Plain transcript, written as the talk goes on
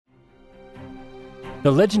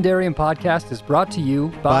The Legendarium podcast is brought to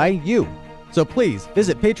you by you. So please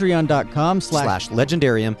visit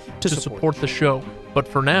patreon.com/legendarium to support the show. But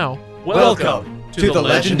for now, welcome to the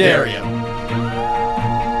Legendarium.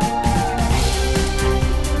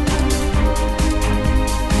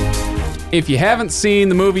 If you haven't seen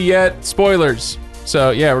the movie yet, spoilers. So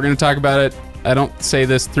yeah, we're going to talk about it. I don't say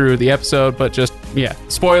this through the episode, but just,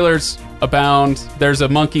 spoilers abound. There's a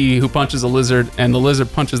monkey who punches a lizard, and the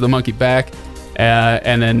lizard punches the monkey back.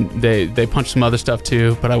 And then they punch some other stuff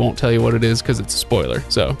too, but I won't tell you what it is because it's a spoiler.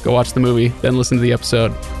 So go watch the movie, then listen to the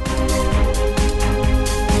episode.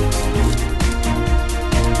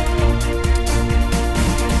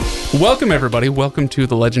 Welcome, everybody. Welcome to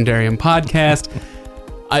the Legendarium podcast.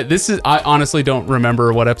 I honestly don't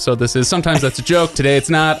remember what episode this is. Sometimes that's a joke. Today it's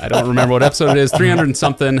not. I don't remember what episode it is. 300 and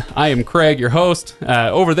something. I am Craig, your host.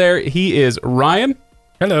 Over there, he is Ryan.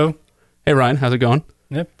 Hello. Hey, Ryan. How's it going?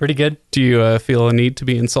 Yeah, pretty good. Do you feel a need to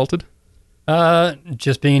be insulted?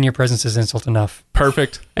 Just being in your presence is insult enough.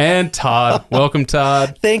 Perfect. And Todd. Welcome,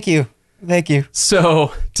 Todd. Thank you.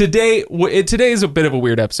 So today is a bit of a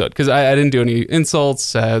weird episode because I didn't do any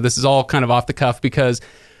insults. This is all kind of off the cuff because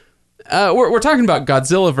we're talking about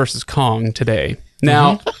Godzilla versus Kong today.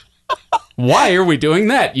 Now, why are we doing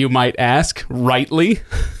that, you might ask, rightly?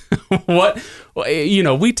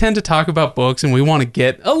 We tend to talk about books and we want to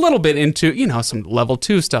get a little bit into, some level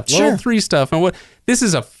 2 stuff, level 3 stuff. And this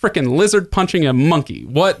is a freaking lizard punching a monkey.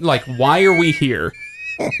 Why are we here?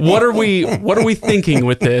 What are we thinking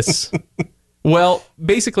with this? Well,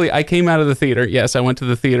 basically, I came out of the theater. Yes, I went to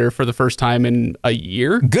the theater for the first time in a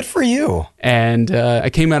year. Good for you. And I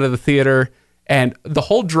came out of the theater, and the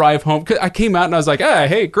whole drive home, I came out and I was like,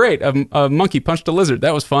 hey, great, a monkey punched a lizard.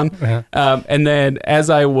 That was fun. Uh-huh. And then as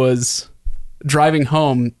I was driving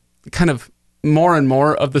home, kind of more and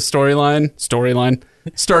more of the storyline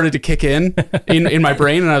started to kick in my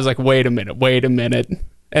brain, and I was like, wait a minute.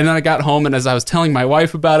 And then I got home, and as I was telling my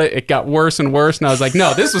wife about it, it got worse and worse, and I was like,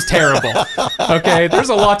 no, this was terrible. Okay, there's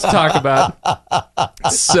a lot to talk about.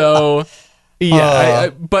 So,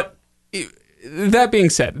 but that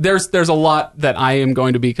being said, there's a lot that I am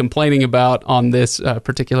going to be complaining about on this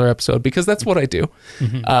particular episode, because that's what I do.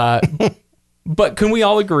 Mm-hmm. But can we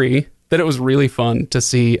all agree that it was really fun to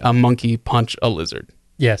see a monkey punch a lizard?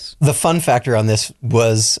 Yes. The fun factor on this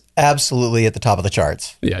was absolutely at the top of the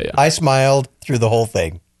charts. Yeah. I smiled through the whole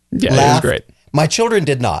thing. Yeah, laughed. It was great. My children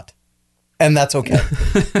did not, and that's okay.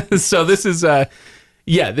 So this is, I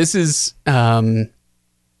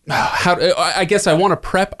guess I want to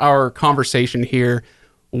prep our conversation here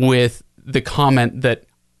with the comment that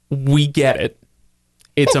we get it.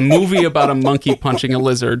 It's a movie about a monkey punching a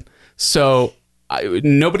lizard, so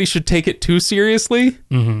nobody should take it too seriously.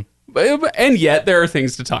 Mm-hmm. And yet there are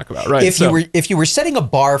things to talk about, right? If you were setting a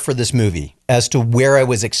bar for this movie as to where I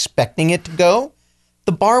was expecting it to go,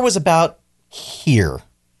 the bar was about here.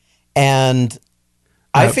 And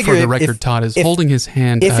I figured, for the record, Todd is holding his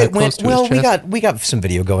hand if it close went to his chest. we got some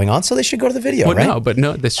video going on, so they should go to the video, right?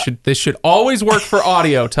 No, this should always work for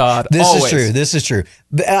audio, Todd. This is true.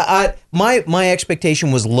 My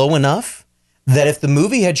expectation was low enough that if the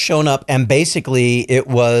movie had shown up and basically it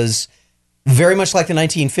was very much like the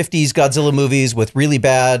 1950s Godzilla movies with really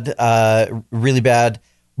bad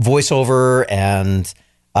voiceover and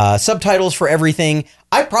subtitles for everything,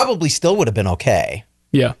 I probably still would have been okay.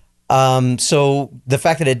 Yeah. So the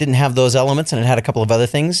fact that it didn't have those elements and it had a couple of other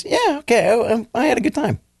things, okay, I had a good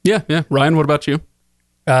time. Yeah. Ryan, what about you?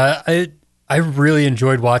 I really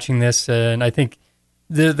enjoyed watching this, and I think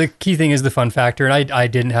the key thing is the fun factor, and I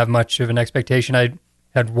didn't have much of an expectation. I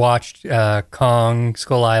had watched Kong,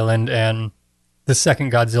 Skull Island, and the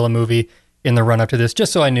second Godzilla movie in the run-up to this,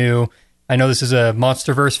 just so I know this is a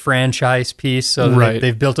MonsterVerse franchise piece, so right.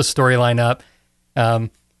 they've built a storyline up.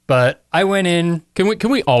 But I went in... Can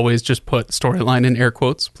we always just put storyline in air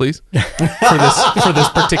quotes, please? for this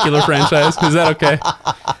particular franchise? Is that okay?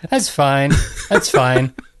 That's fine.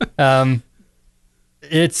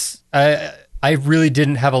 I really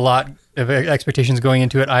didn't have a lot of expectations going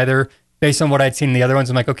into it either. Based on what I'd seen in the other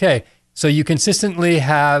ones, I'm like, okay, so you consistently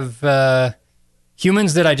have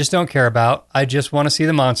humans that I just don't care about. I just want to see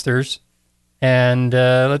the monsters and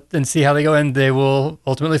see how they go, and they will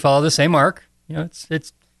ultimately follow the same arc.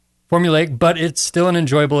 It's formulaic, but it's still an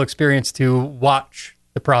enjoyable experience to watch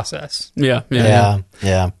the process. Yeah. Now,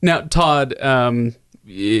 Todd,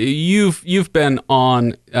 you've been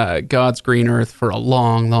on God's green earth for a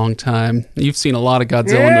long, long time. You've seen a lot of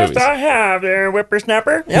Godzilla movies. Yes, I have, there,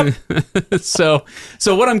 whippersnapper. Yep. So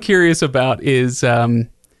what I'm curious about is,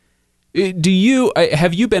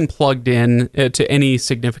 Have you been plugged in to any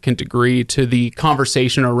significant degree to the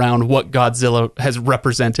conversation around what Godzilla has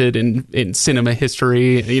represented in cinema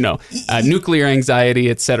history? Nuclear anxiety,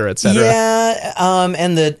 et cetera, et cetera. Yeah,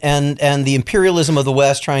 and the imperialism of the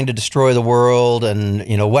West trying to destroy the world, and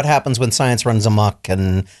what happens when science runs amok,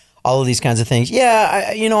 and all of these kinds of things.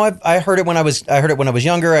 Yeah, I heard it when I was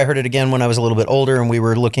younger. I heard it again when I was a little bit older, and we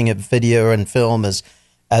were looking at video and film as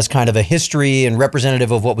kind of a history and representative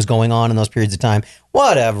of what was going on in those periods of time.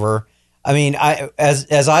 Whatever. I mean,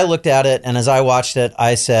 as I looked at it and as I watched it,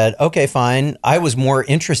 I said, okay, fine. I was more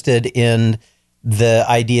interested in the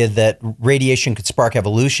idea that radiation could spark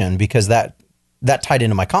evolution because that tied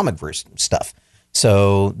into my comic verse stuff.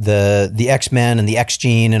 So the X-Men and the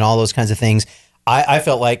X-Gene and all those kinds of things. I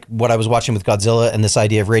felt like what I was watching with Godzilla and this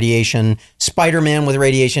idea of radiation, Spider-Man with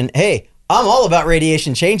radiation. Hey, I'm all about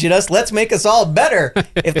radiation changing us. Let's make us all better.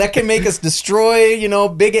 If that can make us destroy,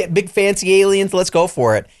 big fancy aliens, let's go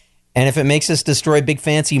for it. And if it makes us destroy big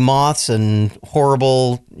fancy moths and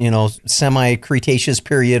horrible, semi-Cretaceous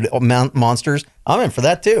period monsters, I'm in for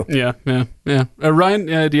that too. Yeah.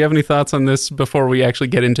 Ryan, do you have any thoughts on this before we actually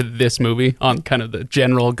get into this movie on kind of the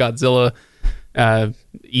general Godzilla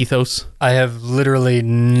ethos? I have literally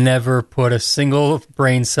never put a single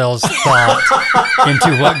brain cell's thought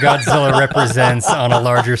into what Godzilla represents on a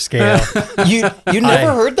larger scale. You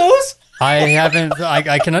never heard those? I haven't.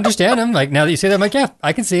 I can understand them. Like, now that you say that, I'm like, yeah,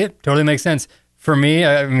 I can see it. Totally makes sense. For me,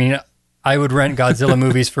 I mean, I would rent Godzilla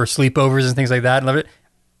movies for sleepovers and things like that and love it.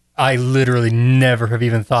 I literally never have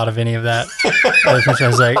even thought of any of that. I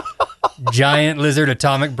was like, giant lizard,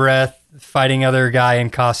 atomic breath, fighting other guy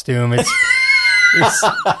in costume. It's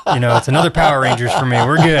another Power Rangers for me.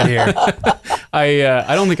 We're good here.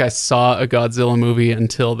 I don't think I saw a Godzilla movie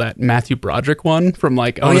until that Matthew Broderick one from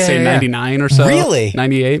I want to say 99 or so. Really?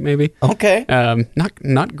 98 maybe. Okay.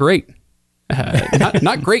 Not great.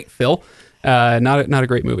 Not great, Phil. Not a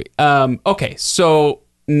great movie. Okay, so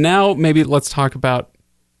now maybe let's talk about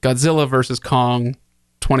Godzilla versus Kong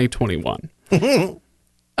 2021.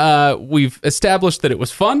 We've established that it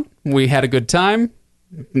was fun. We had a good time.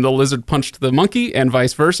 The lizard punched the monkey and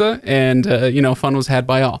vice versa, and fun was had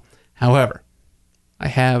by all. However, I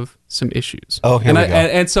have some issues. Oh, here we go.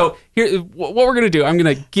 And so here, what we're gonna do, I'm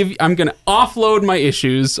gonna offload my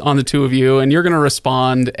issues on the two of you, and you're gonna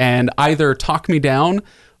respond and either talk me down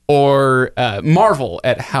or marvel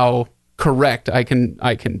at how correct I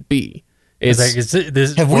can be. Is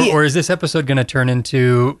this episode gonna turn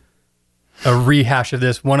into a rehash of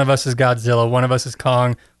this? One of us is Godzilla, one of us is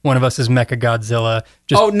Kong, one of us is Mecha Godzilla.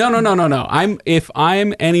 No. If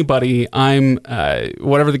I'm anybody, I'm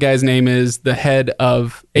whatever the guy's name is, the head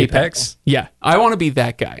of Apex. Yeah, I want to be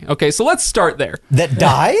that guy. Okay, so let's start there. That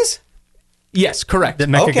dies? Yes, correct. That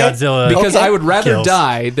Mecha Godzilla because I would rather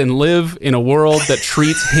die than live in a world that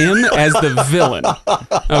treats him as the villain.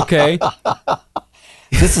 Okay.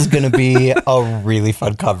 This is going to be a really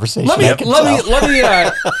fun conversation.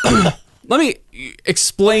 Let me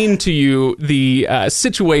explain to you the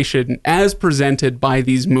situation as presented by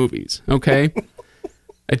these movies, okay?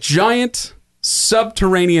 A giant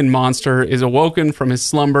subterranean monster is awoken from his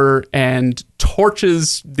slumber and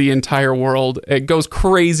torches the entire world. It goes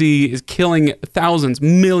crazy, is killing thousands,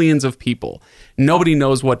 millions of people. Nobody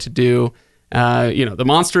knows what to do. The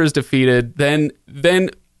monster is defeated. Then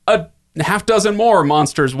a half dozen more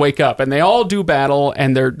monsters wake up, and they all do battle,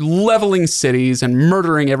 and they're leveling cities and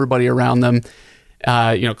murdering everybody around them.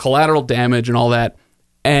 Collateral damage and all that.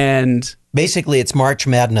 And basically, it's March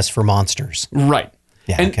Madness for monsters. Right.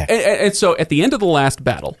 Yeah, and so at the end of the last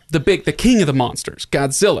battle, the king of the monsters,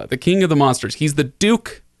 Godzilla, the king of the monsters, he's the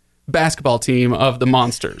Duke basketball team of the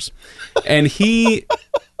monsters. And he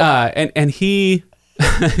he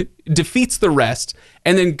defeats the rest,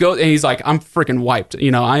 and then and he's like, I'm freaking wiped.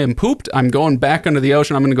 I am pooped. I'm going back under the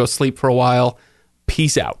ocean. I'm going to go sleep for a while.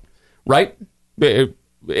 Peace out. Right?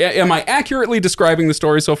 Am I accurately describing the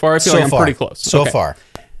story so far? I feel like I'm pretty close. So far.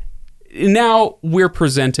 Now we're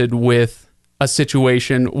presented with a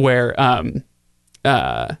situation where,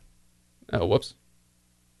 whoops.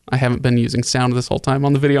 I haven't been using sound this whole time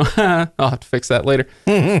on the video. I'll have to fix that later.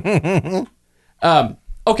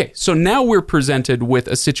 Okay, so now we're presented with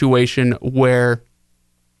a situation where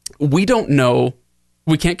we don't know,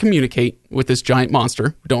 we can't communicate with this giant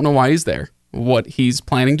monster. We don't know why he's there, what he's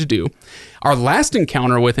planning to do. Our last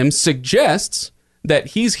encounter with him suggests that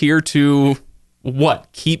he's here to,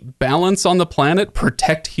 keep balance on the planet,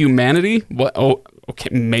 protect humanity? What? Oh, okay,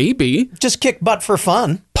 maybe. Just kick butt for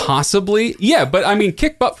fun. Possibly. Yeah, but I mean,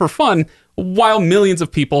 kick butt for fun. while millions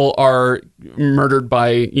of people are murdered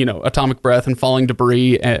by, atomic breath and falling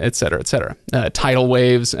debris, et cetera, tidal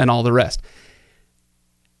waves and all the rest.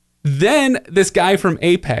 Then this guy from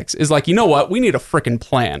Apex is like, you know what? We need a frickin'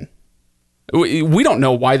 plan. We don't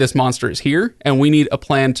know why this monster is here, and we need a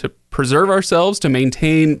plan to preserve ourselves, to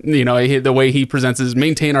maintain, the way he presents is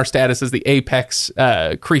maintain our status as the apex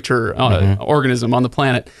creature, organism on the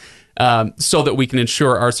planet, so that we can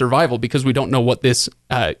ensure our survival, because we don't know what this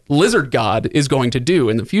lizard god is going to do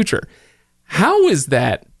in the future. How is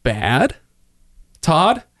that bad?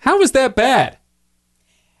 Todd, how is that bad?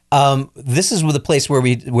 This is the place where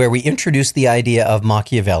we introduce the idea of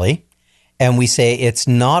Machiavelli, and we say it's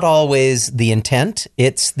not always the intent,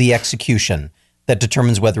 it's the execution that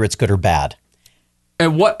determines whether it's good or bad.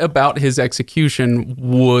 And what about his execution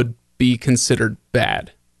would be considered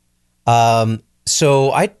bad?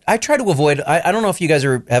 So I try to avoid, I don't know if you guys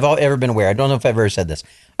have ever been aware, I don't know if I've ever said this.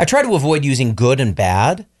 I try to avoid using good and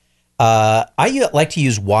bad. I like to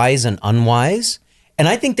use wise and unwise. And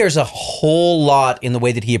I think there's a whole lot in the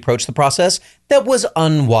way that he approached the process that was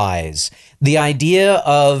unwise. The idea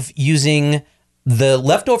of using the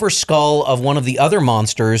leftover skull of one of the other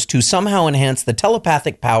monsters to somehow enhance the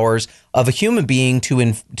telepathic powers of a human being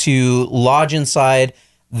to lodge inside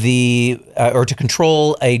or to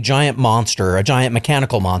control a giant monster, a giant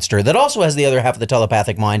mechanical monster that also has the other half of the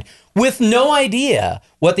telepathic mind with no idea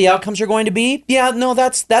what the outcomes are going to be. Yeah, no,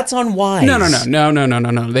 that's unwise.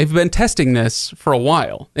 No. They've been testing this for a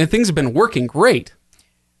while, and things have been working great.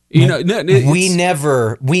 When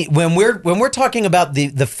we're talking about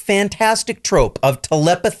the fantastic trope of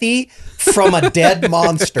telepathy from a dead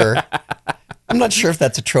monster, I'm not sure if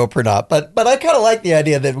that's a trope or not, but I kind of like the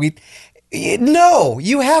idea that no,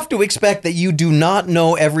 you have to expect that you do not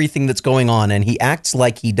know everything that's going on, and he acts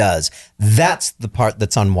like he does. That's the part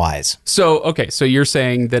that's unwise. So you're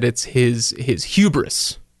saying that it's his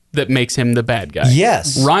hubris that makes him the bad guy.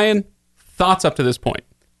 Yes. Ryan, thoughts up to this point?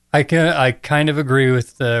 I kind of agree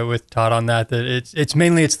with Todd on that. That it's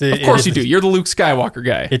mainly the. Of course you do. You're the Luke Skywalker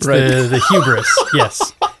guy. It's right? the hubris.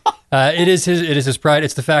 Yes, it is his pride.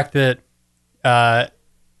 It's the fact that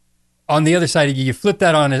on the other side, you flip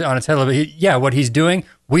that on its head a little bit. What he's doing,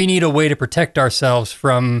 we need a way to protect ourselves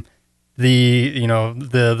from the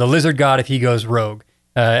lizard god if he goes rogue.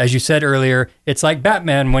 As you said earlier, it's like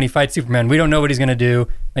Batman when he fights Superman. We don't know what he's going to do.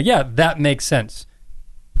 That makes sense.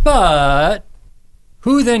 But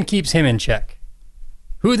who then keeps him in check?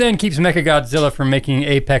 Who then keeps Mechagodzilla from making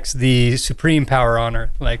Apex the supreme power on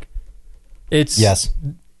Earth? Yes.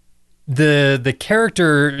 The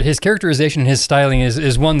character, his characterization, his styling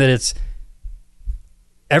is one that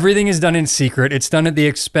everything is done in secret. It's done at the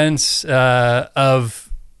expense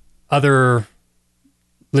of other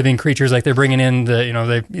living creatures. Like they're bringing in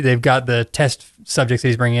they've got the test subjects that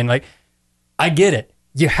he's bringing in. I get it.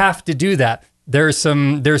 You have to do that. There's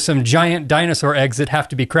some giant dinosaur eggs that have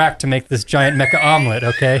to be cracked to make this giant mecha omelet.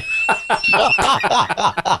 Okay.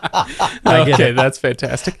 I get it. That's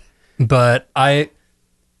fantastic. But I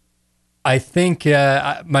think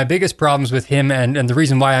my biggest problems with him and the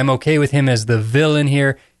reason why I'm okay with him as the villain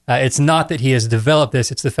here, it's not that he has developed this,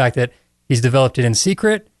 it's the fact that he's developed it in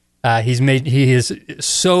secret. He is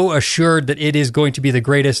so assured that it is going to be the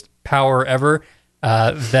greatest power ever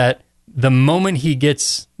that the moment he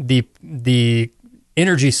gets the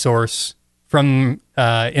energy source from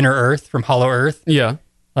Inner Earth, from Hollow Earth, you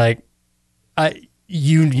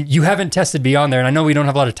haven't tested beyond there, and I know we don't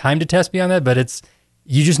have a lot of time to test beyond that, but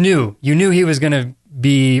you just knew he was going to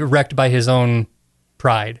be wrecked by his own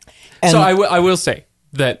pride. And so I will say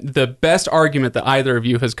that the best argument that either of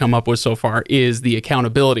you has come up with so far is the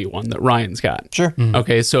accountability one that Ryan's got. Sure. Mm-hmm.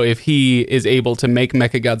 Okay, so if he is able to make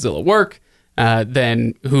Mechagodzilla work,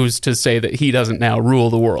 then who's to say that he doesn't now rule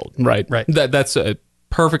the world, right? Right. That's a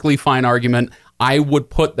perfectly fine argument. I would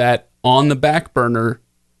put that on the back burner,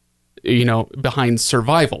 behind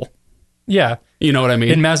survival. Yeah. You know what I mean?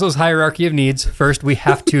 In Maslow's hierarchy of needs, first we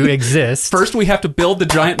have to exist. First we have to build the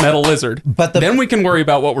giant metal lizard, then we can worry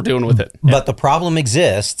about what we're doing with it. But the problem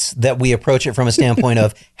exists that we approach it from a standpoint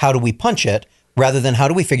of how do we punch it rather than how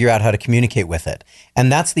do we figure out how to communicate with it.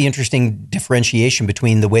 And that's the interesting differentiation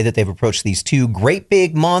between the way that they've approached these two great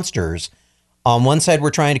big monsters. On one side, we're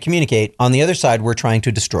trying to communicate. On the other side, we're trying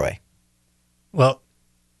to destroy. Well,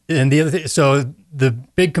 and the other thing, so the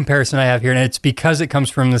big comparison I have here, and it's because it comes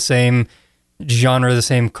from the same genre, the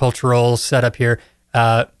same cultural setup here.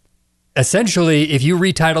 Essentially, if you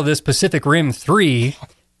retitle this Pacific Rim 3,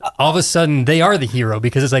 all of a sudden they are the hero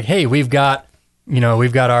because it's like, hey, we've got our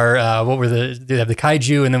they have the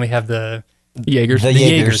kaiju, and then we have the Jaegers. The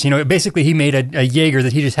Jaegers. Basically he made a Jaeger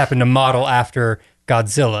that he just happened to model after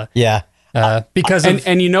Godzilla. Yeah. Because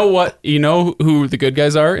and you know what? You know who the good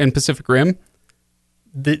guys are in Pacific Rim?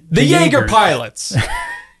 the Jaeger Jaegers. pilots.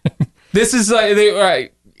 This is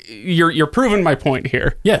you're proving my point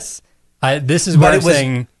here. Yes, this is what I'm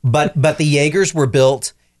saying. But the Jaegers were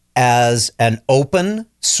built as an open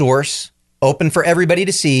source, open for everybody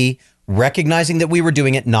to see, recognizing that we were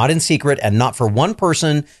doing it not in secret and not for one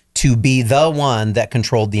person to be the one that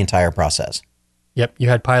controlled the entire process. Yep, you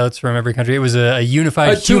had pilots from every country. It was a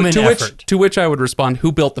unified human effort. To which I would respond,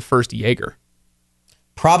 who built the first Jaeger?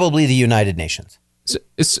 Probably the United Nations.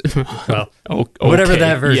 Well, okay. whatever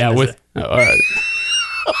that version is. All right.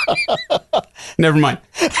 Never mind.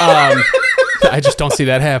 I just don't see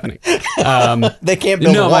that happening. They can't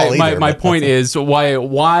build a wall either. My point is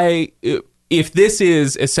why if this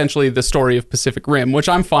is essentially the story of Pacific Rim, which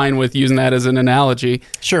I'm fine with using that as an analogy.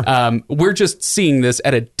 Sure. We're just seeing this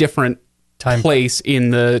at a different place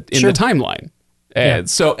in the timeline. And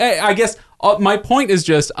so I guess my point is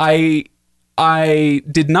just I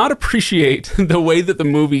did not appreciate the way that the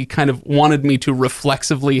movie kind of wanted me to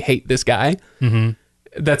reflexively hate this guy. Mm-hmm.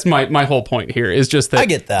 That's my whole point here, is just that I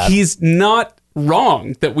get that. He's not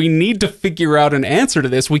wrong, that we need to figure out an answer to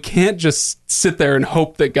this. We can't just sit there and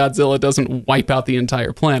hope that Godzilla doesn't wipe out the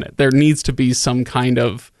entire planet. There needs to be some kind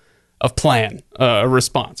of plan, a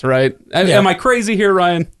response, right? Yeah. Am I crazy here,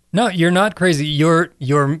 Ryan? No, you're not crazy.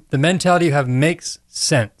 The mentality you have makes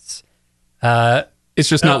sense. It's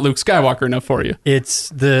just not Luke Skywalker enough for you.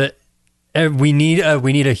 It's we need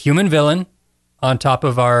a human villain on top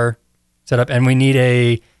of our setup, and we need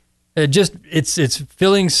it's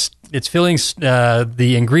filling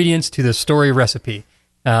the ingredients to the story recipe.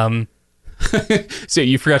 So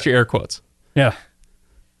you forgot your air quotes. Yeah,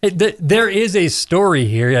 there is a story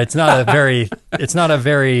here. It's not a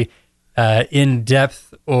very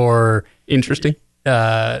in-depth or interesting,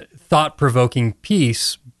 thought-provoking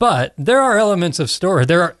piece. But there are elements of story.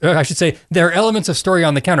 There are elements of story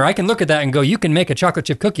on the counter. I can look at that and go, you can make a chocolate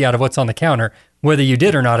chip cookie out of what's on the counter. Whether you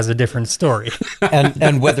did or not is a different story.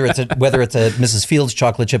 and whether it's a Mrs. Fields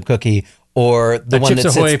chocolate chip cookie or the one Chips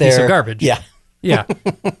that Ahoy sits there, piece of garbage. Yeah. Yeah.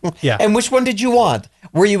 Yeah. And which one did you want?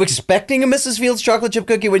 Were you expecting a Mrs. Fields chocolate chip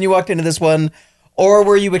cookie when you walked into this one? Or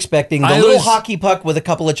were you expecting the little hockey puck with a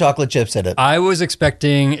couple of chocolate chips in it? I was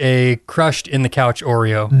expecting a crushed in the couch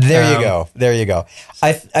Oreo. There you go.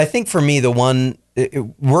 I think for me, the one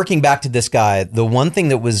working back to this guy, the one thing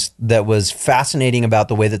that was fascinating about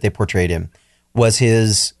the way that they portrayed him was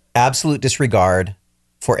his absolute disregard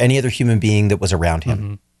for any other human being that was around him.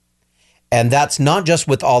 Mm-hmm. And that's not just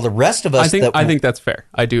with all the rest of us. I think that's fair.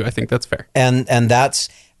 I think that's fair. And that's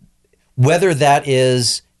whether that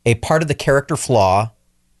is a part of the character flaw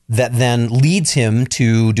that then leads him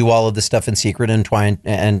to do all of this stuff in secret and try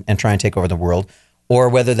and take over the world, or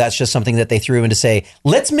whether that's just something that they threw in to say,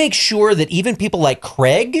 let's make sure that even people like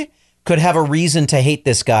Craig could have a reason to hate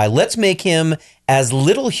this guy. Let's make him as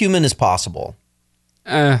little human as possible.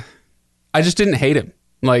 I just didn't hate him.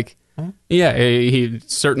 Yeah, he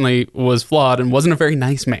certainly was flawed and wasn't a very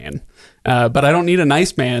nice man. But I don't need a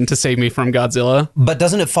nice man to save me from Godzilla. But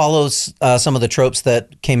doesn't it follow some of the tropes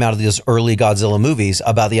that came out of those early Godzilla movies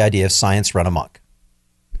about the idea of science run amok?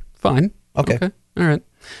 Fine. Okay. All right.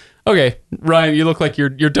 Okay, Ryan, you look like you're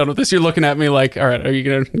done with this. You're looking at me like, all right,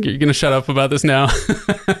 you're gonna shut up about this now?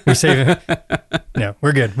 We save it. No,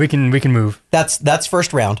 we're good. We can move. That's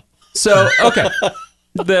first round. So okay,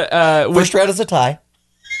 the first round is a tie.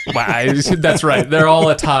 Wow, that's right. They're all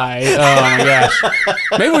a tie. Oh my gosh.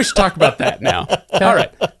 Maybe we should talk about that now. All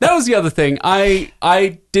right. That was the other thing.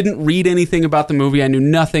 I didn't read anything about the movie. I knew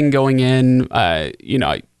nothing going in.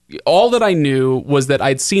 All that I knew was that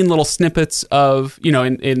I'd seen little snippets of,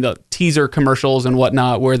 in the teaser commercials and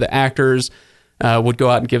whatnot, where the actors would go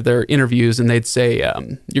out and give their interviews and they'd say,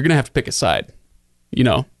 you're going to have to pick a side.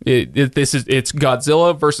 It's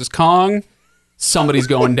Godzilla versus Kong. Somebody's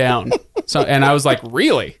going down. And I was like,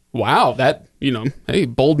 really? Wow, that, hey,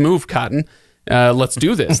 bold move, Cotton. Let's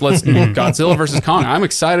do this. Let's Godzilla versus Kong. I'm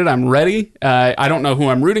excited. I'm ready. I don't know who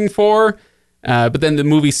I'm rooting for. But then the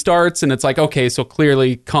movie starts and it's like, okay, so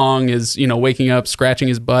clearly Kong is, waking up, scratching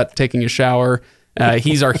his butt, taking a shower.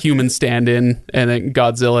 He's our human stand-in. And then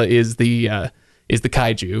Godzilla is the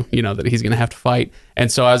kaiju, that he's going to have to fight.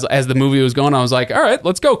 And so as the movie was going, I was like, all right,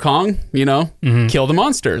 let's go, Kong, kill the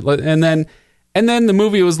monster. And then the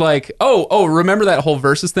movie was like, oh, remember that whole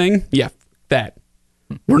versus thing? Yeah, that.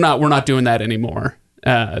 We're not doing that anymore.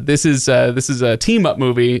 This is a team up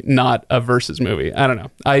movie, not a versus movie. I don't know.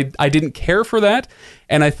 I didn't care for that,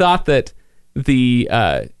 and I thought that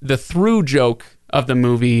the through joke of the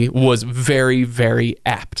movie was very, very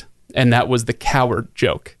apt, and that was the coward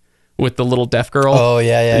joke, with the little deaf girl. Oh,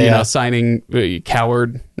 yeah, you yeah. know, signing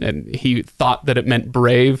coward, and he thought that it meant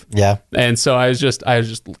brave. Yeah. And so I was just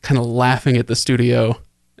kind of laughing at the studio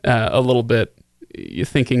a little bit,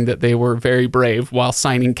 thinking that they were very brave while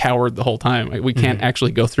signing coward the whole time. Like, we can't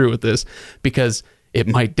actually go through with this because it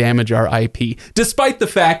might damage our IP, despite the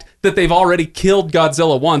fact that they've already killed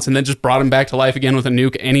Godzilla once and then just brought him back to life again with a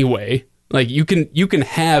nuke anyway. Like, you can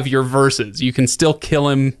have your verses. You can still kill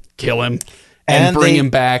him, and bring him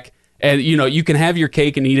back. And, you know, you can have your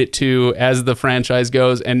cake and eat it too as the franchise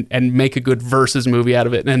goes, and make a good versus movie out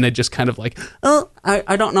of it. And they just kind of like,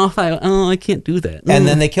 I don't know if I can't do that. And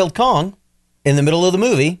then they killed Kong in the middle of the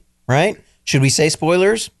movie, right? Should we say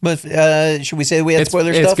spoilers? But should we say we had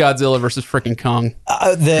spoiler stuff? It's Godzilla versus freaking Kong.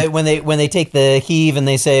 When they take the heave and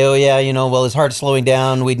they say, oh yeah, you know, well, his heart's slowing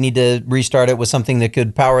down. We'd need to restart it with something that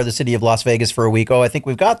could power the city of Las Vegas for a week. Oh, I think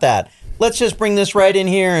we've got that. Let's just bring this right in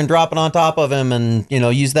here and drop it on top of him, and you know,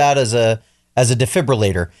 use that as a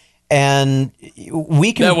defibrillator. And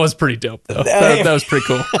we can. That was pretty dope, though. That was pretty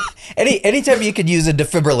cool. Anytime you could use a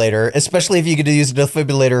defibrillator, especially if you could use a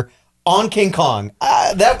defibrillator on King Kong,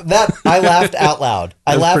 that I laughed out loud.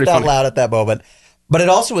 I laughed out loud at that moment. But it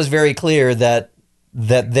also was very clear that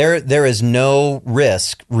there is no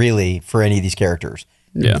risk really for any of these characters.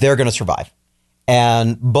 Yeah. They're going to survive,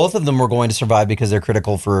 and both of them were going to survive because they're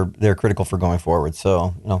critical for going forward.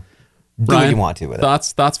 So, you know, do Brian, what you want to with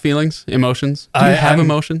it. Thoughts, feelings, emotions. Do you have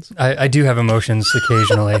emotions? I do have emotions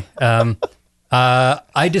occasionally.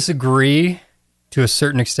 I disagree to a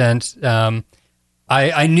certain extent.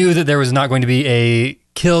 I knew that there was not going to be a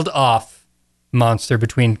killed off monster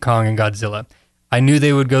between Kong and Godzilla. I knew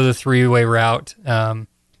they would go the three-way route.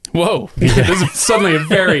 Whoa. This is suddenly a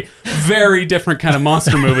very, very different kind of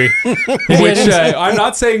monster movie, which I'm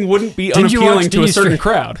not saying wouldn't be unappealing to a certain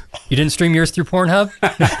crowd. You didn't stream yours through Pornhub?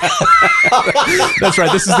 That's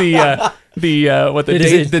right. This is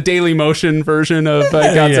the Daily Motion version of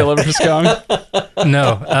Godzilla vs. Kong.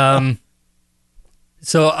 No.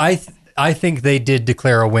 So I think they did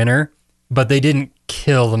declare a winner, but they didn't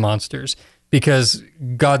kill the monsters, because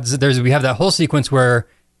we have that whole sequence where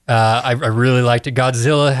I really liked it.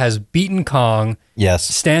 Godzilla has beaten Kong,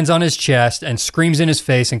 yes, stands on his chest and screams in his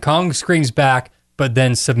face, and Kong screams back, but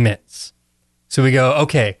then submits. So we go,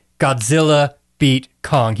 okay, Godzilla beat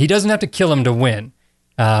Kong. He doesn't have to kill him to win.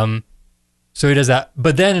 So he does that.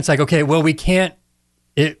 But then it's like, okay, well, we can't.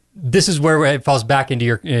 This is where it falls back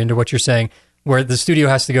into what you're saying, where the studio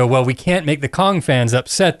has to go, well, we can't make the Kong fans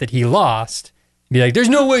upset that he lost. Be like, there's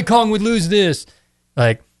no way Kong would lose this.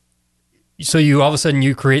 Like, so you all of a sudden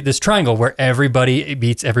you create this triangle where everybody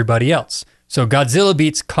beats everybody else. So Godzilla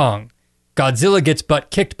beats Kong. Godzilla gets butt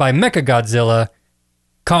kicked by Mechagodzilla.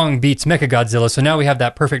 Kong beats Mechagodzilla. So now we have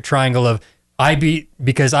that perfect triangle of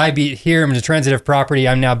because I beat here, I'm a transitive property,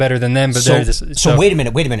 I'm now better than them. But so wait a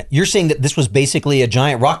minute. You're saying that this was basically a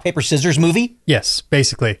giant rock, paper, scissors movie? Yes,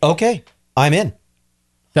 basically. Okay, I'm in.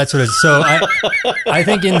 That's what it is. So I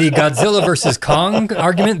think in the Godzilla versus Kong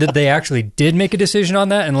argument that they actually did make a decision on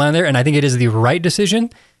that and land there, and I think it is the right decision.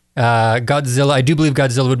 Godzilla, I do believe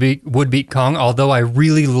Godzilla would beat Kong, although I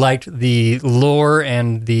really liked the lore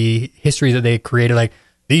and the history that they created. Like,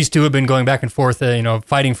 these two have been going back and forth,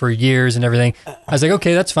 fighting for years and everything. I was like,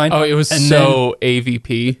 okay, that's fine. Oh, it was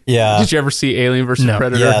AVP. Yeah. Did you ever see Alien versus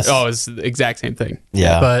Predator? Yes. Oh, it's the exact same thing.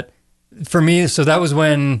 Yeah. But for me, so that was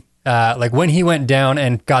when he went down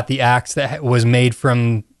and got the axe that was made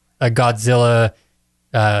from a Godzilla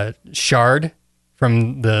shard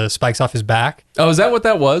from the spikes off his back. Oh, is that what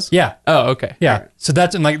that was? Yeah. Oh, okay. Yeah. Right. So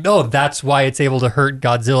I'm like, oh, that's why it's able to hurt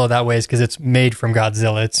Godzilla that way, is because it's made from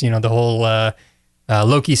Godzilla. It's, the whole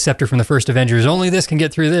Loki scepter from the first Avengers. Only this can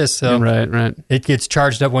get through this. So right. It gets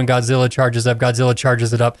charged up when Godzilla charges up. Godzilla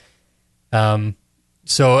charges it up.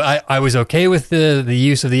 So I was okay with the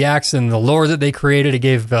use of the axe and the lore that they created. It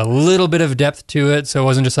gave a little bit of depth to it, so it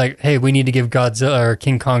wasn't just like, hey, we need to give Godzilla or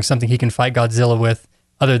King Kong something he can fight Godzilla with,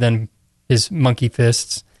 other than his monkey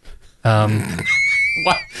fists. What?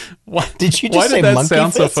 Did you just Why say did that monkey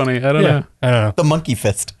sound fist? so funny? I don't know. The monkey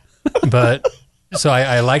fist. But so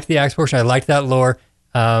I liked the axe portion. I liked that lore.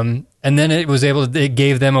 And then it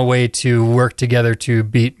gave them a way to work together to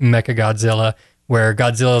beat Mechagodzilla, where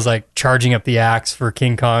Godzilla is like charging up the axe for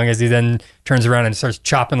King Kong as he then turns around and starts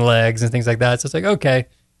chopping legs and things like that. So it's like, okay,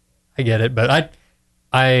 I get it. But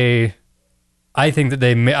I think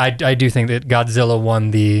that I do think that Godzilla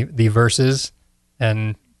won the versus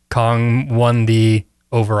and Kong won the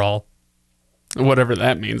overall. Whatever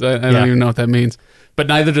that means. I don't even know what that means. But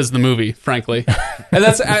neither does the movie, frankly. And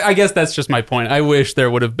I guess that's just my point. I wish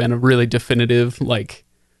there would have been a really definitive,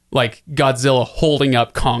 like Godzilla holding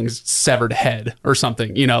up Kong's severed head or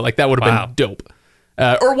something. You know, like that would have been dope.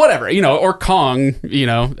 Or whatever, you know, or Kong, you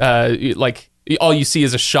know, like all you see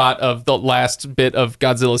is a shot of the last bit of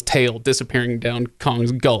Godzilla's tail disappearing down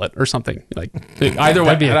Kong's gullet or something. Like either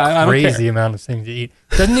way, that'd be a I don't crazy care. amount of things to eat.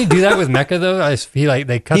 Doesn't he do that with Mecha though? I feel like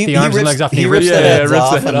they cut the arms and legs off. He rips the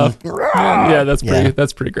head off. Yeah,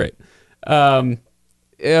 that's pretty great.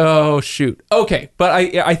 Oh shoot. Okay, but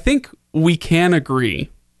I think we can agree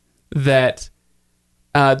that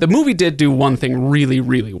the movie did do one thing really,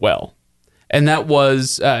 really well. And that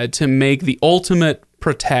was to make the ultimate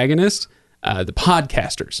protagonist the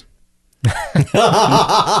podcasters.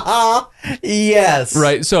 Yes.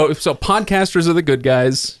 Right. So podcasters are the good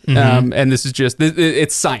guys, and this is just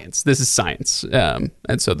it's science. This is science, and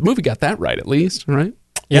so the movie got that right at least, right?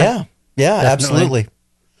 Yeah. Absolutely.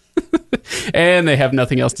 And they have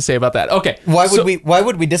nothing else to say about that. Okay. Why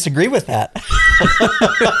would we disagree with that?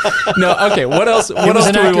 No. Okay. What else? What It was else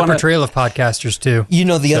an do we accurate want to? portrayal of podcasters too. You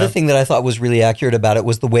know, the other thing that I thought was really accurate about it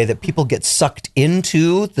was the way that people get sucked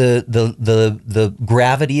into the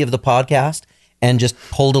gravity of the podcast and just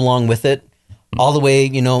pulled along with it, all the way,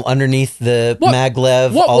 you know, underneath the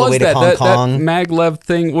maglev, all the way to Hong Kong. That maglev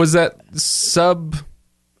thing, was that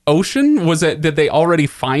sub-ocean? Was it? Did they already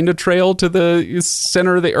find a trail to the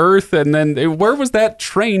center of the Earth? And then where was that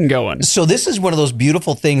train going? So this is one of those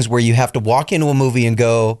beautiful things where you have to walk into a movie and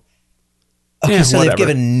go, okay, so whatever. they've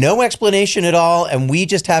given no explanation at all, and we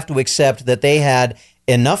just have to accept that they had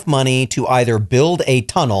enough money to either build a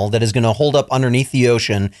tunnel that is going to hold up underneath the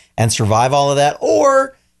ocean and survive all of that,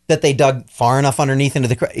 or that they dug far enough underneath into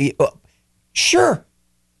the... Sure,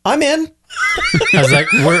 I'm in. I was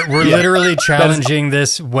like, we're literally challenging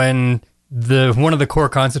this when one of the core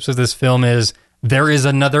concepts of this film is there is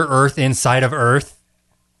another Earth inside of Earth.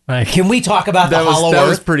 Like, Can we talk about the hollow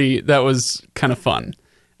Earth? That was kind of fun.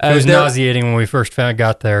 it was nauseating when we first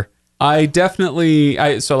got there. I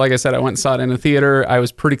definitely, so like I said, I went and saw it in a theater. I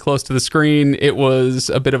was pretty close to the screen. It was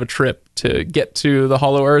a bit of a trip to get to the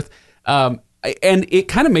Hollow Earth. And it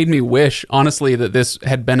kind of made me wish, honestly, that this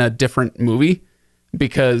had been a different movie,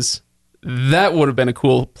 because that would have been a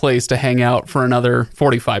cool place to hang out for another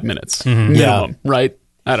 45 minutes minimum, right?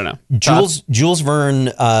 I don't know. Jules Verne,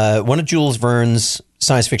 one of Jules Verne's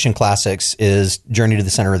science fiction classics is Journey to the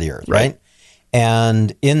Center of the Earth, right?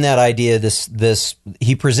 And in that idea,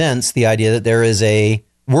 he presents the idea that there is a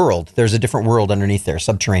world. There's a different world underneath there,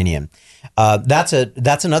 subterranean. That's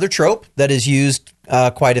another trope that is used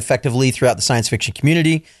quite effectively throughout the science fiction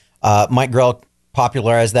community. Mike Grell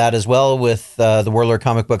popularized that as well with the Whirler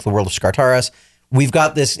comic book, The World of Skartaris. We've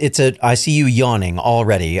got this. I see you yawning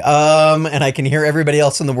already, and I can hear everybody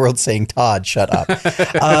else in the world saying, "Todd, shut up."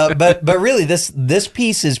 But really, this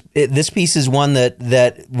piece is one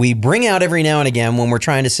that we bring out every now and again when we're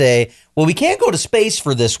trying to say, well, we can't go to space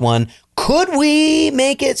for this one. Could we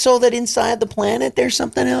make it so that inside the planet there's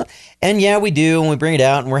something else? And yeah, we do, and we bring it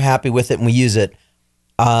out, and we're happy with it, and we use it.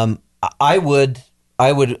 I would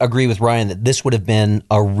agree with Ryan that this would have been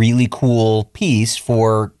a really cool piece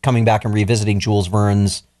for coming back and revisiting Jules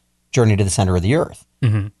Verne's Journey to the Center of the Earth,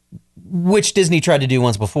 which Disney tried to do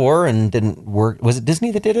once before and didn't work. Was it Disney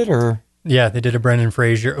that did it, or? Yeah, they did a Brendan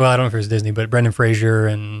Fraser. Well, I don't know if it was Disney, but Brendan Fraser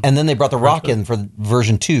and then they brought The Rock in for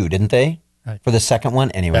version 2, didn't they? For the second one,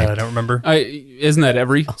 anyway. I don't remember. Isn't that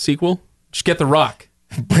every sequel? Just get The Rock.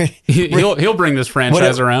 He'll bring this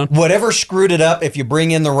franchise around. Whatever screwed it up, if you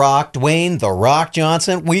bring in The Rock, Dwayne The Rock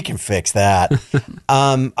Johnson, we can fix that.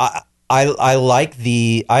 I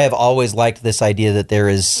have always liked this idea that there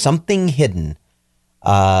is something hidden,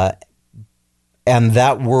 and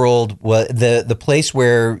that world, the place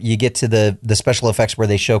where you get to the special effects where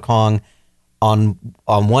they show Kong on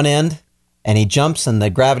one end, and he jumps and the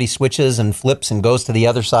gravity switches and flips and goes to the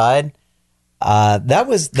other side. That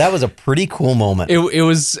was a pretty cool moment. It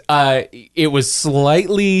was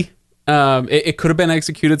slightly. It could have been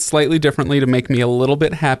executed slightly differently to make me a little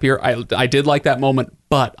bit happier. I did like that moment,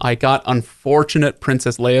 but I got unfortunate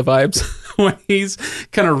Princess Leia vibes when he's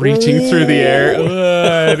kind of reaching through the air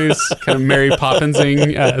and he's kind of Mary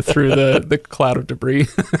Poppinsing through the cloud of debris.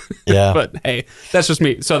 Yeah, but hey, that's just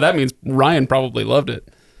me. So that means Ryan probably loved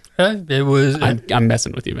it. It was. I'm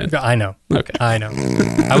messing with you, man. I know. Okay, I know.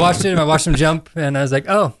 I watched it. I watched him jump, and I was like,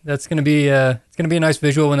 "Oh, that's gonna be it's gonna be a nice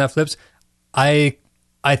visual when that flips." I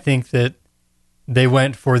think that they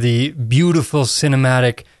went for the beautiful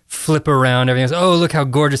cinematic flip around. Everything else. Oh, look how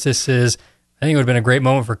gorgeous this is. I think it would have been a great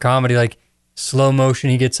moment for comedy, like slow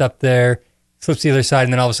motion. He gets up there, flips the other side,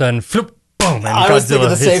 and then all of a sudden, flip, boom! And I was thinking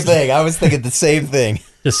the same thing.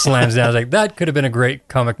 Just slams down. I was like, that could have been a great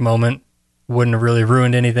comic moment. Wouldn't have really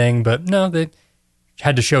ruined anything, but no, they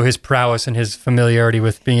had to show his prowess and his familiarity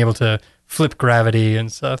with being able to flip gravity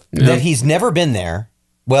and stuff. That he's never been there.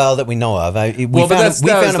 Well, that we know of. We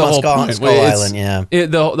found him on Skull Island. Yeah.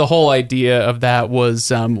 The whole idea of that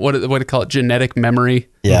was what do they call it? Genetic memory.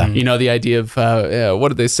 Yeah. You know, the idea of what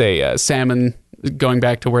did they say? Salmon going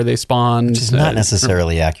back to where they spawned, which is not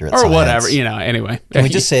necessarily accurate, or science. Whatever. You know. Anyway, can we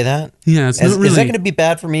just say that? Yeah. It's not really, is that going to be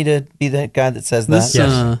bad for me to be that guy that says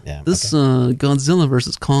that? This Godzilla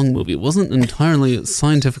versus Kong movie wasn't entirely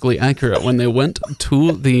scientifically accurate when they went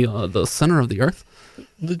to the center of the Earth.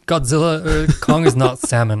 Kong is not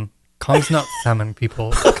salmon. Kong's not salmon,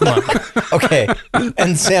 people. Come on. Okay.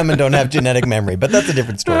 And salmon don't have genetic memory, but that's a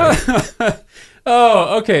different story.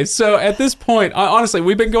 Oh, okay. So at this point, honestly,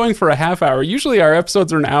 we've been going for a half hour. Usually our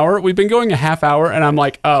episodes are an hour. We've been going a half hour, and I'm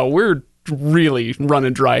like, oh, we're really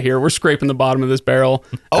running dry here. We're scraping the bottom of this barrel.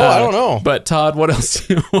 I don't know. But Todd, what else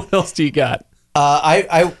do you got?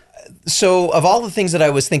 So of all the things that I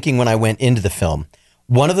was thinking when I went into the film,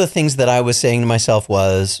 one of the things that I was saying to myself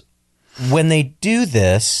was, when they do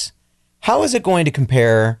this, how is it going to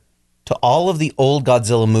compare to all of the old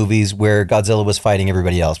Godzilla movies where Godzilla was fighting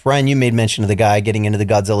everybody else? Brian, you made mention of the guy getting into the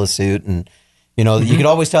Godzilla suit, and you know, you could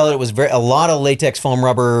always tell that it was a lot of latex foam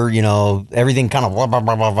rubber, you know, everything kind of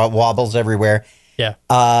wobbles everywhere. Yeah.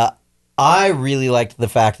 I really liked the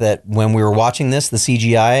fact that when we were watching this, the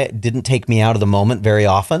CGI didn't take me out of the moment very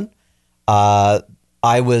often. I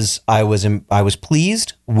was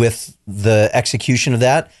pleased with the execution of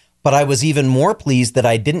that, but I was even more pleased that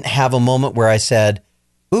I didn't have a moment where I said,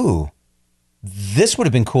 ooh, this would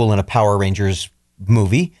have been cool in a Power Rangers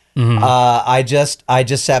movie. Mm-hmm. I just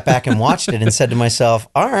sat back and watched it and said to myself,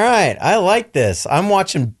 all right, I like this. I'm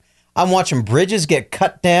watching bridges get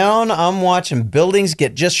cut down. I'm watching buildings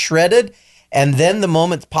get just shredded. And then the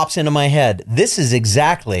moment pops into my head. This is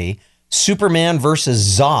exactly Superman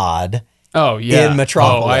versus Zod. Oh, yeah. In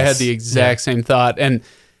Metropolis. Oh, I had the exact same thought. And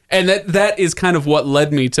that is kind of what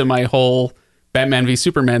led me to my whole Batman v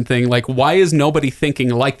Superman thing. Like, why is nobody thinking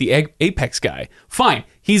like the Apex guy? Fine,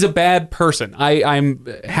 he's a bad person. I'm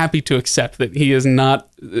happy to accept that he is not.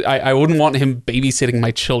 I wouldn't want him babysitting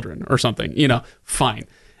my children or something. You know, fine.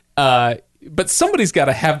 But somebody's got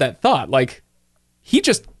to have that thought. Like, they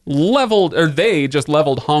just leveled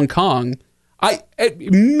Hong Kong. At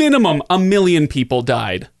minimum, 1 million people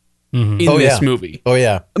died in this movie. Oh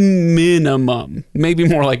yeah, minimum, maybe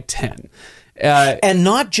more like 10. And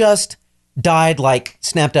not just died like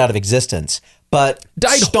snapped out of existence, but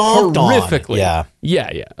died stomped horrifically. On.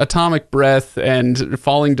 Yeah. Atomic breath and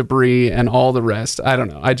falling debris and all the rest. I don't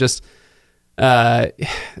know. I just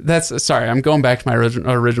sorry. I'm going back to my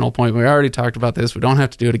original point. We already talked about this. We don't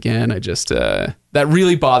have to do it again. I just that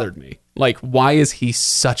really bothered me. Like, why is he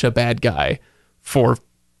such a bad guy for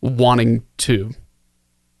wanting to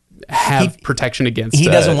have protection against? He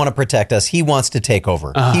doesn't want to protect us. He wants to take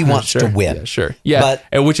over. He wants to win. Yeah, sure. Yeah,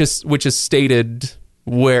 but, which is stated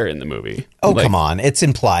where in the movie? Oh, come on. It's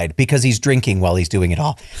implied because he's drinking while he's doing it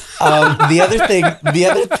all. The other thing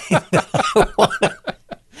that I want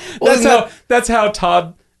that's how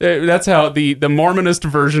Todd. That's how the Mormonist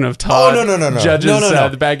version of Todd judges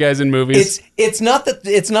the bad guys in movies. It's not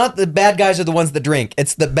the bad guys are the ones that drink.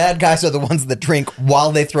 It's the bad guys are the ones that drink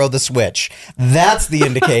while they throw the switch. That's the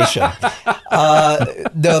indication.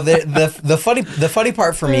 The funny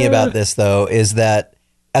part for me about this though is that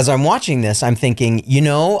as I'm watching this, I'm thinking, you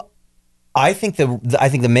know, I think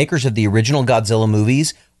the makers of the original Godzilla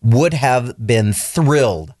movies would have been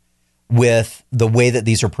thrilled with the way that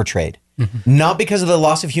these are portrayed. Mm-hmm. Not because of the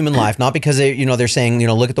loss of human life, not because they're saying,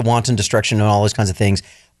 look at the wanton destruction and all those kinds of things,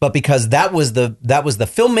 but because that was the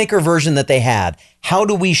filmmaker version that they had. How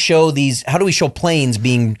do we show planes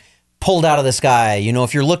being pulled out of the sky? You know,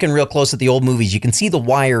 if you're looking real close at the old movies, you can see the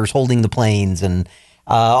wires holding the planes and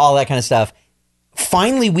all that kind of stuff.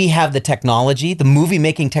 Finally, we have the technology, the movie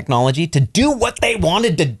making technology to do what they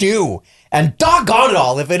wanted to do. And doggone it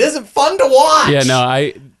all, if it isn't fun to watch. Yeah,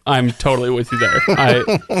 no, I'm totally with you there.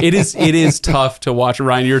 It is tough to watch.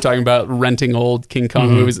 Ryan, you were talking about renting old King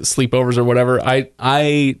Kong movies at sleepovers or whatever.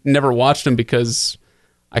 I never watched them because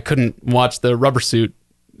I couldn't watch the rubber suit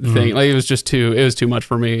thing. Like, it was too much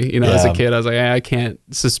for me. As a kid, I was like, I can't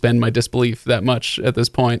suspend my disbelief that much at this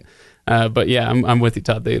point. But yeah, I'm with you,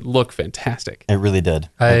 Todd. They look fantastic. It really did.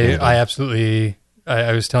 I absolutely.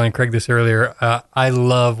 I was telling Craig this earlier. I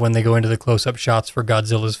love when they go into the close-up shots for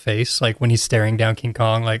Godzilla's face, like when he's staring down King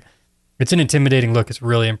Kong. Like, it's an intimidating look. It's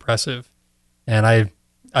really impressive, and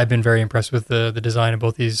I've been very impressed with the design of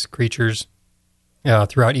both these creatures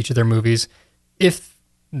throughout each of their movies.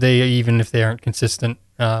 Even if they aren't consistent,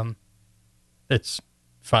 it's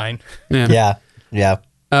fine. Yeah.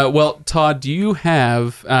 Well, Todd, do you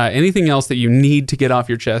have anything else that you need to get off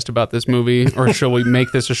your chest about this movie, or shall we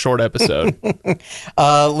make this a short episode?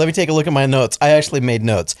 Let me take a look at my notes. I actually made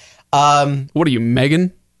notes. What are you,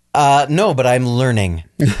 Megan? No, but I'm learning.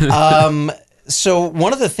 So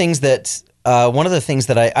one of the things that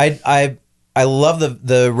I love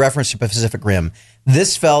the reference to Pacific Rim.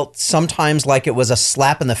 This felt sometimes like it was a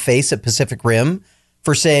slap in the face at Pacific Rim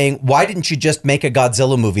for saying, why didn't you just make a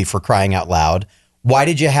Godzilla movie, for crying out loud? Why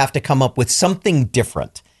did you have to come up with something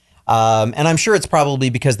different? And I'm sure it's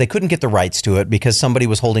probably because they couldn't get the rights to it, because somebody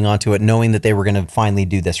was holding on to it knowing that they were going to finally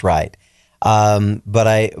do this right.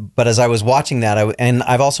 But as I was watching that, and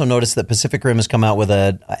I've also noticed that Pacific Rim has come out with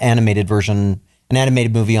an animated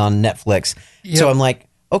movie on Netflix. Yep. So I'm like,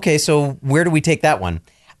 okay, so where do we take that one?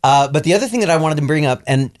 But the other thing that I wanted to bring up,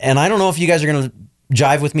 and I don't know if you guys are going to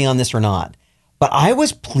jive with me on this or not, but I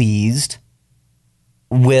was pleased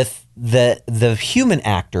with the human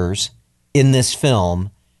actors in this film,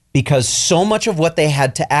 because so much of what they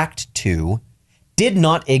had to act to did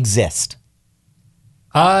not exist.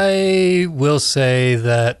 I will say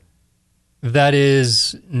that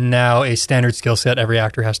is now a standard skill set every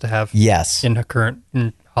actor has to have. Yes. In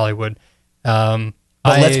Hollywood. But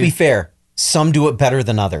let's be fair. Some do it better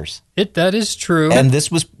than others. That is true. And this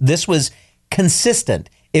was consistent.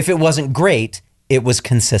 If it wasn't great, it was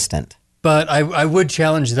consistent. But I would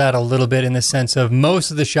challenge that a little bit, in the sense of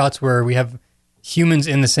most of the shots where we have humans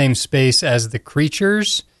in the same space as the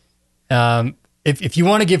creatures. If you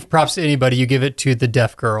want to give props to anybody, you give it to the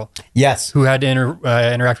deaf girl. Yes. Who had to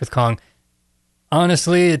interact with Kong.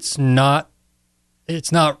 Honestly, it's not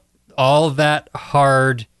all that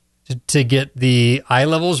hard to get the eye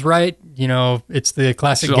levels right. You know, it's the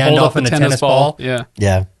classic Gandalf and the tennis ball. Yeah.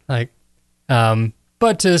 Yeah.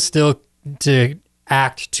 But to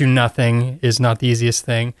act to nothing is not the easiest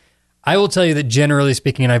thing. I will tell you that, generally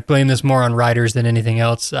speaking, and I blame this more on writers than anything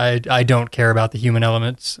else, I don't care about the human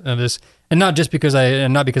elements of this, and not because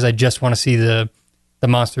I just want to see the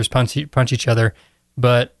monsters punch each other,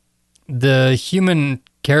 but the human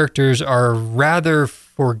characters are rather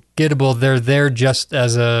forgettable. They're there just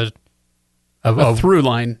as a through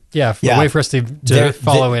line. Yeah, a way for us to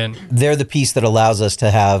follow in. They're the piece that allows us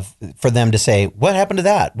for them to say, what happened to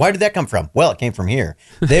that? Why did that come from? Well, it came from here.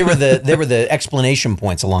 They were the explanation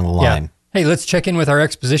points along the line. Yeah. Hey, let's check in with our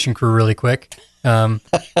exposition crew really quick.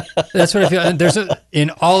 That's what I feel.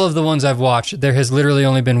 In all of the ones I've watched, there has literally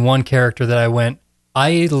only been one character that I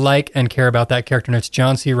like and care about that character, and it's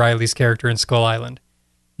John C. Reilly's character in Skull Island.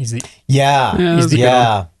 He's the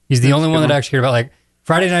only one that I actually cared about. Like,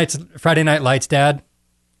 Friday Night Lights dad,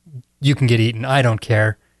 you can get eaten. I don't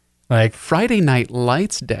care. Like, Friday Night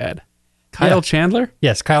Lights dad, Kyle Chandler.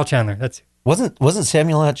 Yes, Kyle Chandler. That's wasn't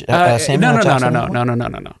Samuel L. Jackson?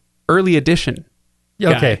 No. Early edition.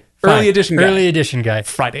 Okay, fine. Early edition guy.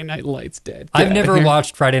 Friday Night Lights dad. I've never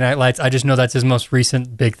watched Friday Night Lights. I just know that's his most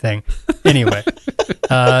recent big thing. Anyway,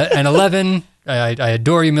 and 11. I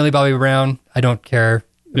adore you, Millie Bobby Brown. I don't care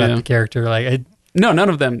about the character. No, none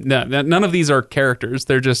of them. No, none of these are characters.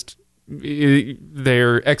 They're just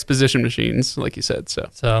they're exposition machines, like you said.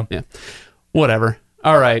 So yeah, whatever.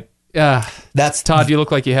 All right. That's Todd. You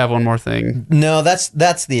look like you have one more thing. No, that's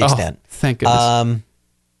the extent. Thank goodness.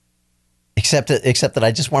 Except that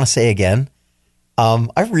I just want to say again,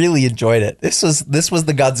 I really enjoyed it. This was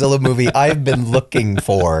the Godzilla movie I've been looking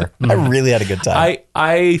for. I really had a good time.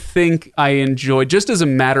 I think I enjoyed, just as a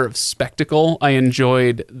matter of spectacle, I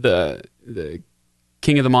enjoyed the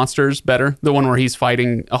King of the Monsters better. The one where he's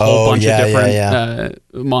fighting a whole bunch of different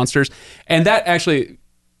monsters. And that actually,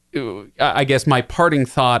 I guess my parting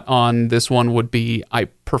thought on this one would be, I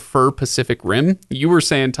prefer Pacific Rim. You were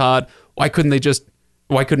saying, Todd, why couldn't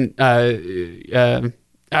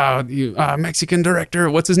Mexican director,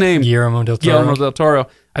 what's his name? Guillermo del Toro.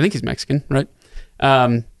 I think he's Mexican, right?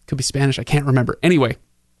 Could be Spanish. I can't remember. Anyway,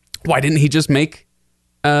 why didn't he just make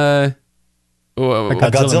a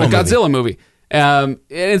Godzilla movie? And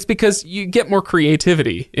it's because you get more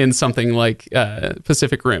creativity in something like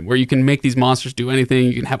Pacific Rim, where you can make these monsters do anything.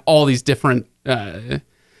 You can have all these different, not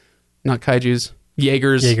kaijus,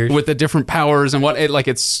 Jaegers with the different powers and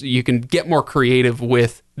you can get more creative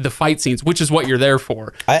with the fight scenes, which is what you're there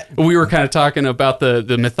for. We were kind of talking about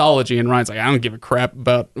the mythology, and Ryan's like, I don't give a crap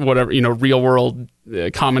about whatever, real world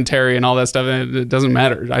commentary and all that stuff. It doesn't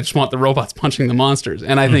matter. I just want the robots punching the monsters.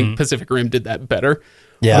 And I think Pacific Rim did that better.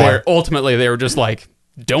 Yeah. Where ultimately they were just like,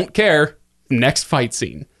 don't care. Next fight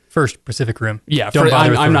scene. First Pacific Rim. Yeah.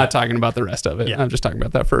 I'm not talking about the rest of it. Yeah. I'm just talking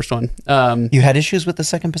about that first one. You had issues with the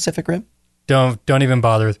second Pacific Rim? Don't even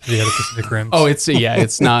bother with the other Pacific Rims. Oh, it's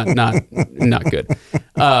not good.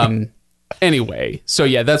 Anyway, so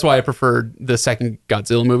yeah, that's why I preferred the second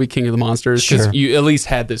Godzilla movie, King of the Monsters, because Sure. you at least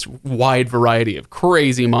had this wide variety of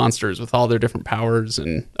crazy monsters with all their different powers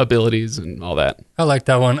and abilities and all that. I like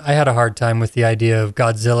that one. I had a hard time with the idea of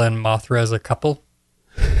Godzilla and Mothra as a couple.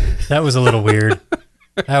 That was a little weird.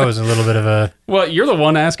 That was a little bit of a... Well, you're the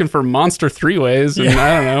one asking for monster three-ways, and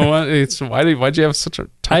I don't know. Why'd you have such a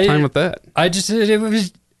tough time with that? I just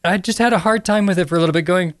had a hard time with it for a little bit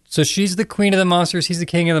going, so she's the queen of the monsters, he's the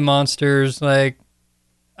king of the monsters. Like,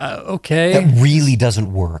 okay. That really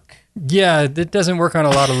doesn't work. Yeah, it doesn't work on a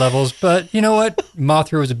lot of levels, but you know what?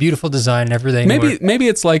 Mothra was a beautiful design and everything. Maybe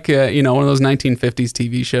it's like one of those 1950s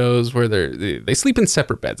TV shows where they sleep in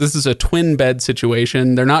separate beds. This is a twin bed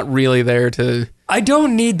situation. They're not really there to... I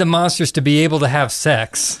don't need the monsters to be able to have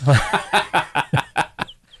sex.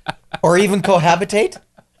 Or even cohabitate?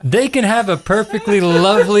 They can have a perfectly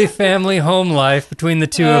lovely family home life between the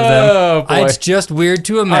two of them. Oh, boy. It's just weird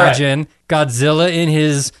to imagine Godzilla in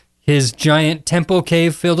his giant temple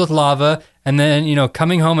cave filled with lava, and then,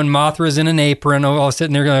 coming home and Mothra's in an apron, all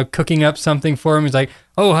sitting there cooking up something for him. He's like,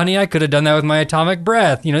 oh, honey, I could have done that with my atomic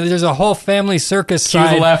breath. There's a whole family circus Cue the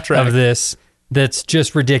side laugh track. of this that's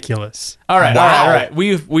just ridiculous. All right. Wow.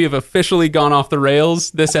 We have officially gone off the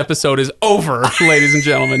rails. This episode is over, ladies and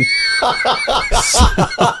gentlemen. So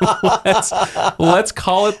let's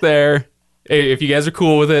call it there. If you guys are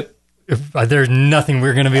cool with it. There's nothing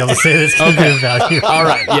we're going to be able to say that's going to be of value. All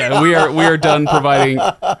right. Yeah, we are done providing.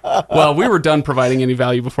 Well, we were done providing any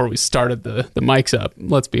value before we started the mics up.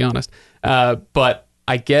 Let's be honest. But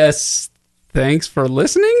I guess thanks for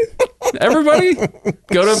listening, everybody.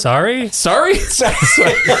 Go to Sorry.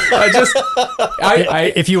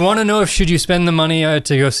 If you want to know should you spend the money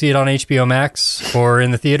to go see it on HBO Max or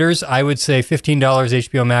in the theaters, I would say $15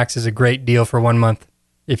 HBO Max is a great deal for 1 month.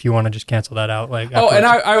 If you want to just cancel that out, and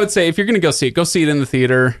I would say if you're going to go see it in the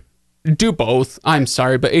theater. Do both. I'm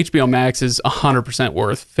sorry, but HBO Max is 100%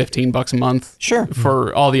 worth $15 a month. Sure.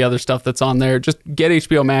 For all the other stuff that's on there, just get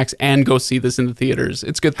HBO Max and go see this in the theaters.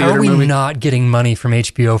 It's a good theater How are we movie. not getting money from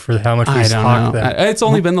HBO for how much we I don't talk know. them? It's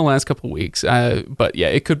only been the last couple of weeks, but yeah,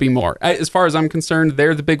 it could be more. As far as I'm concerned,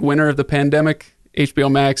 they're the big winner of the pandemic.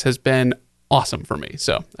 HBO Max has been awesome for me,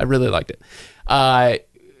 so I really liked it.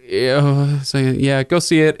 So yeah, go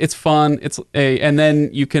see it. It's fun. And then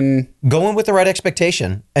you can Go in with the right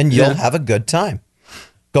expectation, and you'll have a good time.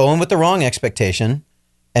 Go in with the wrong expectation,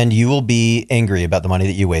 and you will be angry about the money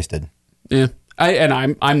that you wasted. Yeah,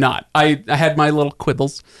 I'm not. I had my little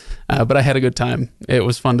quibbles, but I had a good time. It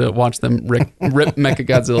was fun to watch them rip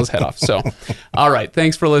Mechagodzilla's head off. So, all right.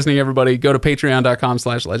 Thanks for listening, everybody. Go to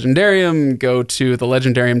patreon.com/legendarium. Go to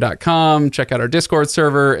thelegendarium.com. Check out our Discord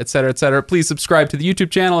server, et cetera, et cetera. Please subscribe to the YouTube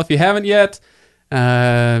channel if you haven't yet.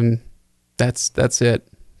 That's it.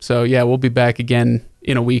 So, yeah, we'll be back again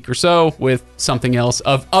in a week or so with something else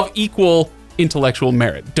of equal intellectual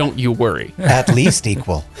merit. Don't you worry. At least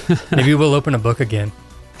equal. Maybe we'll open a book again.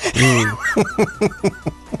 Yeah,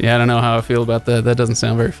 I don't know how I feel about that. That doesn't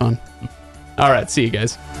sound very fun. All right, see you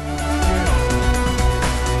guys.